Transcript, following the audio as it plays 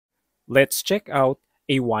Let's check out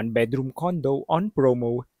a one-bedroom condo on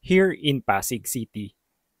promo here in Pasig City.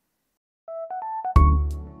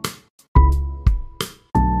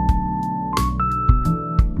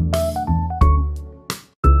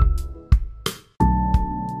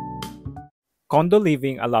 Condo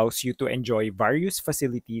living allows you to enjoy various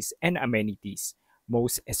facilities and amenities,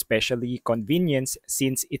 most especially convenience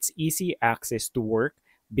since it's easy access to work,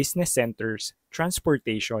 business centers,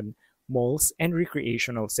 transportation, malls, and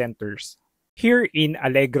recreational centers. Here in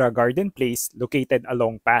Allegra Garden Place, located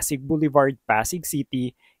along Pasig Boulevard, Pasig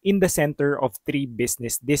City, in the center of three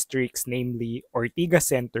business districts, namely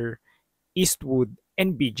Ortigas Center, Eastwood,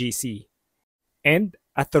 and BGC, and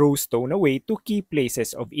a throw stone away to key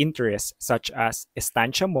places of interest such as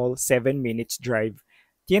Estancia Mall 7 minutes drive,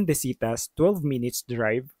 Tiendesitas 12 minutes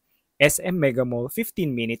drive, SM Mega Mall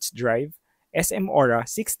 15 minutes drive, SM Aura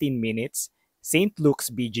 16 minutes, St.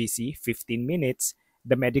 Luke's BGC 15 minutes,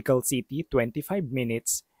 the Medical City 25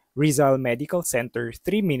 minutes, Rizal Medical Center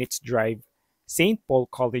 3 minutes drive, St. Paul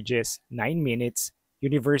Colleges 9 minutes,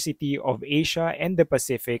 University of Asia and the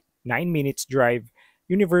Pacific 9 minutes drive,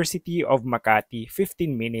 University of Makati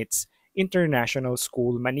 15 minutes, International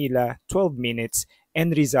School Manila 12 minutes,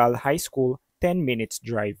 and Rizal High School 10 minutes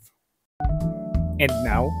drive. And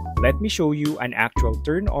now, let me show you an actual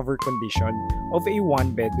turnover condition of a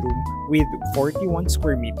one-bedroom with 41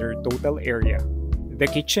 square meter total area. The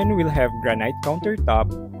kitchen will have granite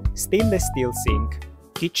countertop, stainless steel sink,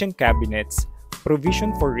 kitchen cabinets,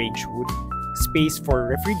 provision for range wood, space for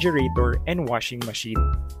refrigerator and washing machine.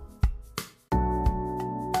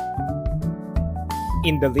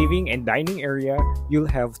 In the living and dining area, you'll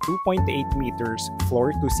have 2.8 meters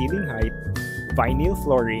floor-to-ceiling height, vinyl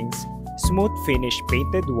floorings, smooth finish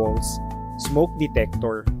painted walls, smoke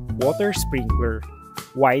detector, water sprinkler,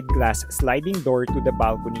 wide glass sliding door to the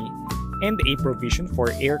balcony, and a provision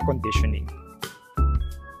for air conditioning.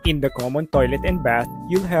 In the common toilet and bath,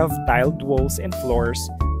 you'll have tiled walls and floors,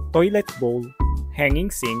 toilet bowl,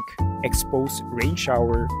 hanging sink, exposed rain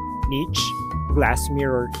shower, niche, glass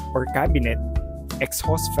mirror or cabinet,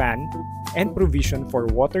 exhaust fan, and provision for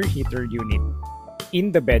water heater unit.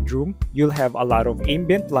 In the bedroom, you'll have a lot of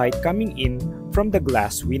ambient light coming in from the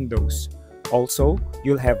glass windows. Also,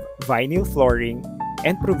 you'll have vinyl flooring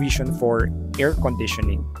and provision for air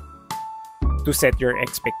conditioning. To set your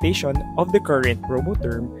expectation of the current promo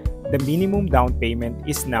term, the minimum down payment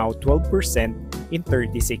is now 12% in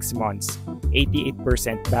 36 months,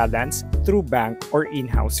 88% balance through bank or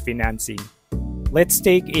in-house financing. Let's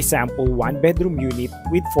take a sample one-bedroom unit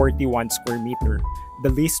with 41 square meter. The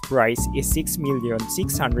list price is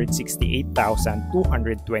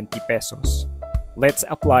 6,668,220 pesos. Let's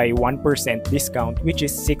apply 1% discount, which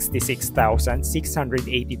is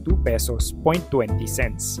 66,682 pesos 20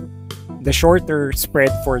 cents. The shorter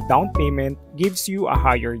spread for down payment gives you a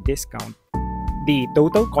higher discount. The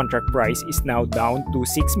total contract price is now down to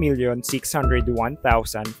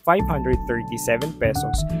 6,601,537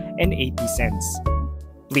 pesos and 80 cents.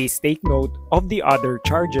 Please take note of the other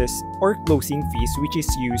charges or closing fees which is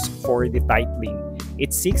used for the titling.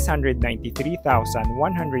 It's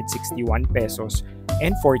 693,161 pesos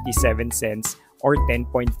and 47 cents or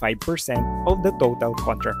 10.5% of the total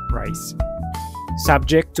contract price.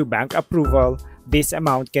 Subject to bank approval, this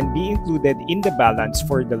amount can be included in the balance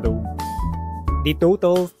for the loan. The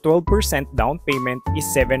total 12% down payment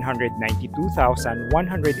is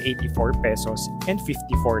 792,184 pesos and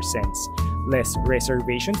 54 cents, less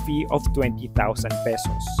reservation fee of 20,000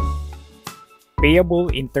 pesos. Payable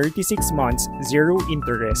in 36 months, zero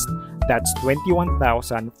interest, that's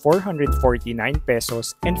 21,449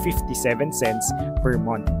 pesos and 57 cents per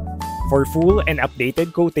month. For full and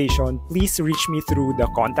updated quotation, please reach me through the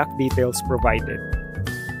contact details provided.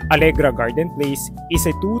 Allegra Garden Place is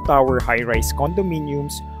a 2-tower high-rise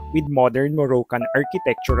condominiums with modern Moroccan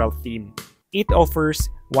architectural theme. It offers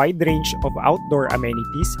wide range of outdoor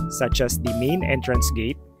amenities such as the main entrance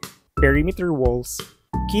gate, perimeter walls,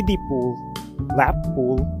 kiddie pool, lap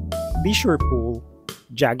pool, leisure pool,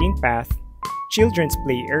 jogging path, children's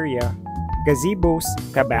play area, gazebos,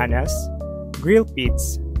 cabanas, grill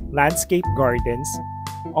pits, landscape gardens,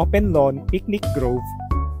 open lawn picnic grove,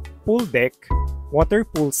 pool deck, water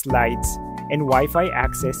pool slides, and Wi-Fi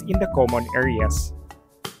access in the common areas.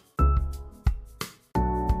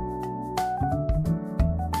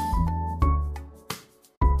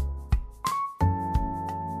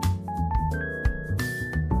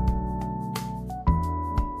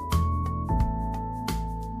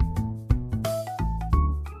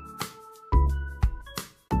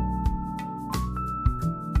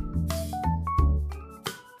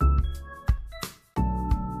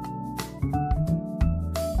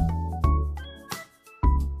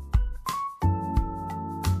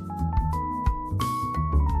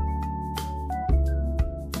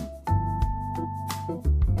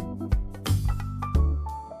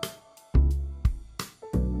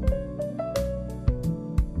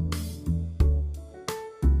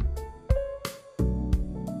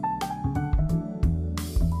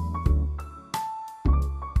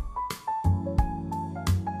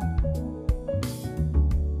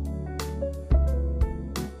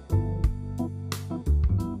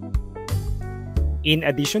 In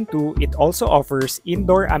addition to, it also offers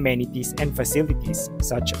indoor amenities and facilities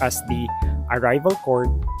such as the arrival court,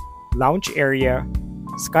 lounge area,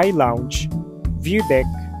 sky lounge, view deck,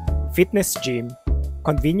 fitness gym,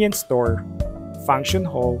 convenience store, function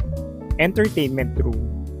hall, entertainment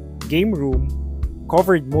room, game room,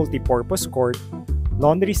 covered multi-purpose court,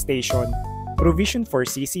 laundry station, provision for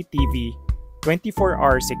CCTV,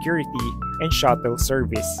 24-hour security, and shuttle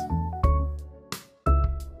service.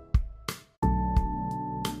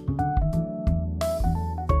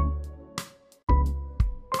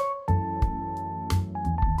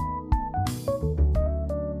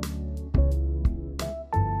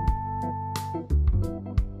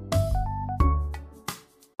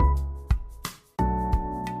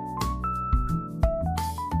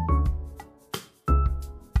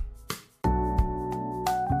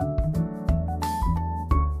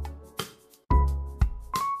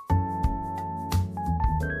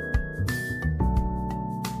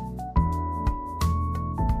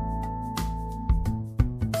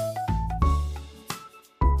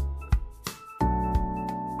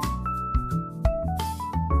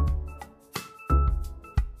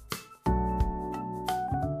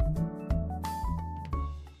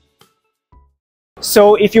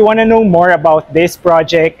 So if you want to know more about this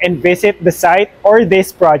project and visit the site or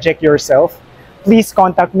this project yourself, please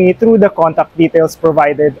contact me through the contact details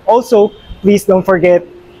provided. Also, please don't forget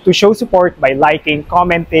to show support by liking,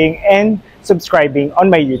 commenting, and subscribing on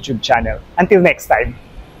my YouTube channel. Until next time.